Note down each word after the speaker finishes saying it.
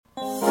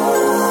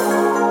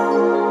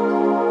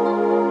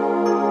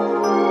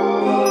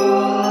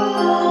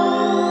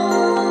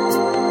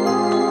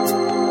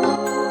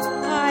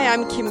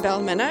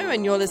Michelle Meno,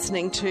 and you're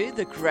listening to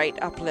The Great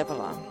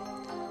Upleveler,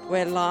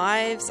 where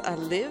lives are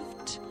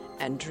lived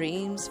and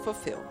dreams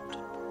fulfilled.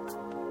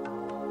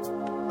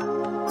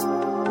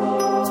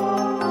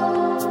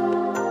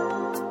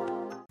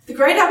 The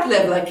Great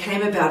Upleveler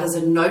came about as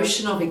a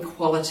notion of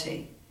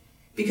equality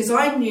because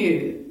I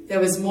knew there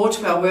was more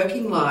to our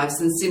working lives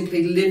than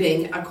simply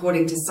living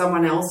according to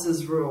someone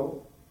else's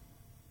rule.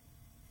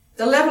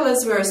 The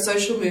Levellers were a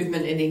social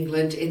movement in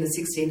England in the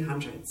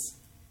 1600s.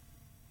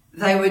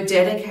 They were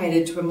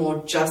dedicated to a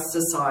more just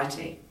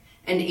society,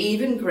 an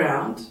even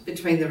ground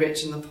between the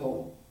rich and the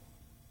poor.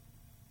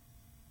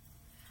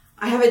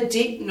 I have a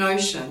deep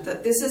notion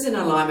that this is in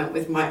alignment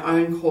with my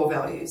own core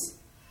values,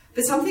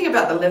 but something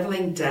about the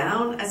levelling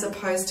down as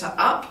opposed to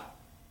up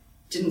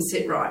didn't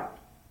sit right.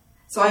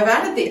 So I've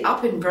added the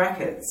up in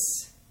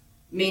brackets,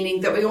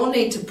 meaning that we all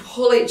need to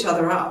pull each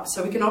other up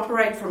so we can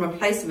operate from a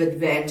place of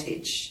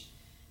advantage,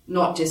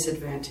 not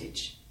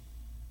disadvantage.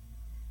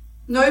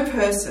 No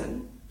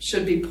person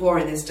should be poor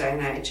in this day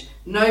and age.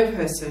 No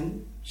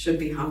person should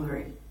be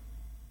hungry.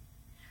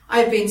 I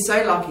have been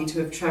so lucky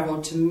to have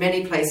travelled to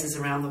many places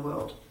around the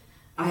world.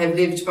 I have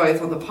lived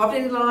both on the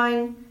poverty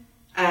line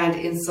and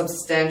in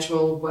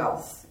substantial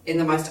wealth in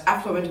the most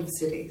affluent of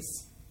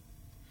cities.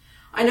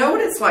 I know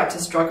what it's like to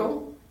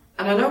struggle,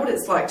 and I know what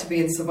it's like to be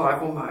in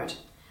survival mode.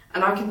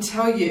 And I can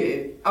tell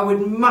you, I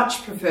would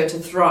much prefer to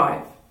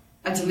thrive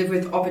and to live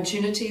with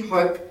opportunity,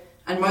 hope,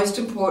 and most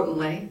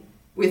importantly,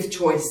 with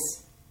choice.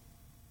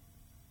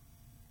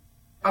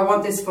 I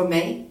want this for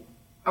me.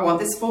 I want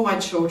this for my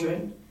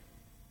children.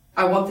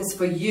 I want this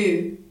for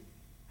you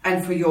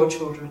and for your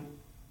children.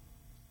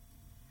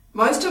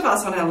 Most of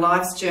us on our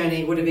life's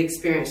journey would have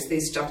experienced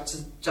these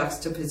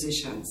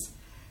juxtapositions.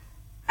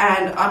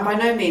 And I'm by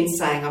no means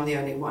saying I'm the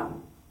only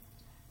one.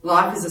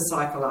 Life is a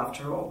cycle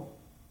after all.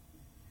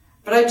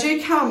 But I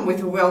do come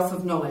with a wealth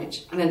of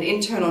knowledge and an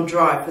internal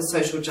drive for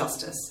social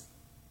justice.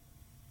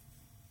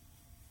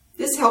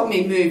 This helped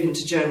me move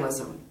into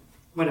journalism,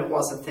 when it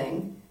was a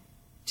thing,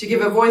 to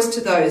give a voice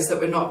to those that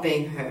were not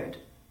being heard.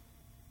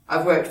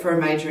 I've worked for a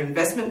major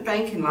investment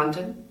bank in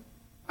London.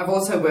 I've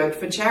also worked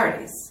for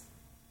charities.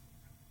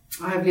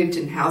 I have lived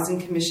in housing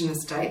commission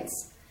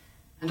estates,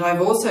 and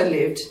I've also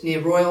lived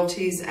near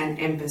royalties and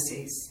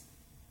embassies.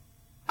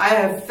 I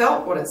have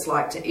felt what it's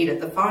like to eat at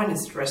the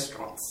finest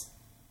restaurants,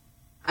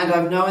 and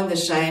I've known the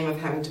shame of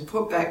having to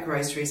put back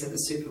groceries at the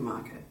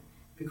supermarket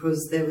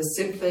because there was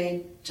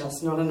simply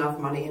just not enough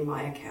money in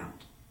my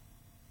account.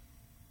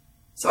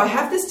 So I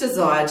have this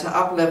desire to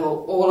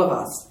up-level all of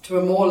us to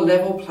a more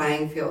level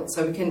playing field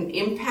so we can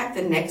impact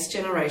the next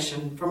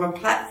generation from a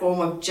platform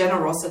of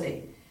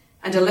generosity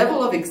and a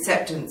level of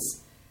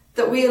acceptance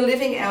that we are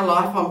living our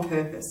life on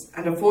purpose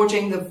and are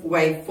forging the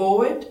way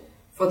forward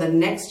for the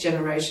next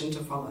generation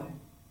to follow.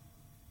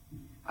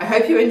 I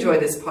hope you enjoy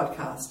this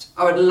podcast.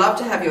 I would love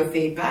to have your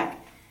feedback,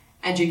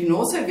 and you can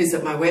also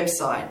visit my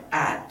website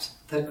at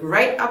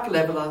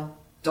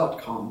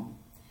thegreatupleveler.com.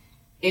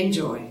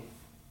 Enjoy.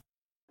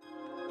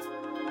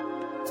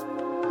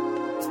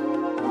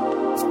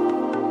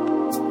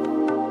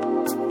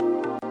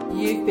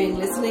 You've been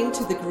listening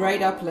to The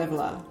Great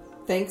Upleveler.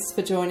 Thanks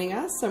for joining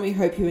us, and we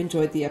hope you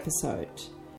enjoyed the episode.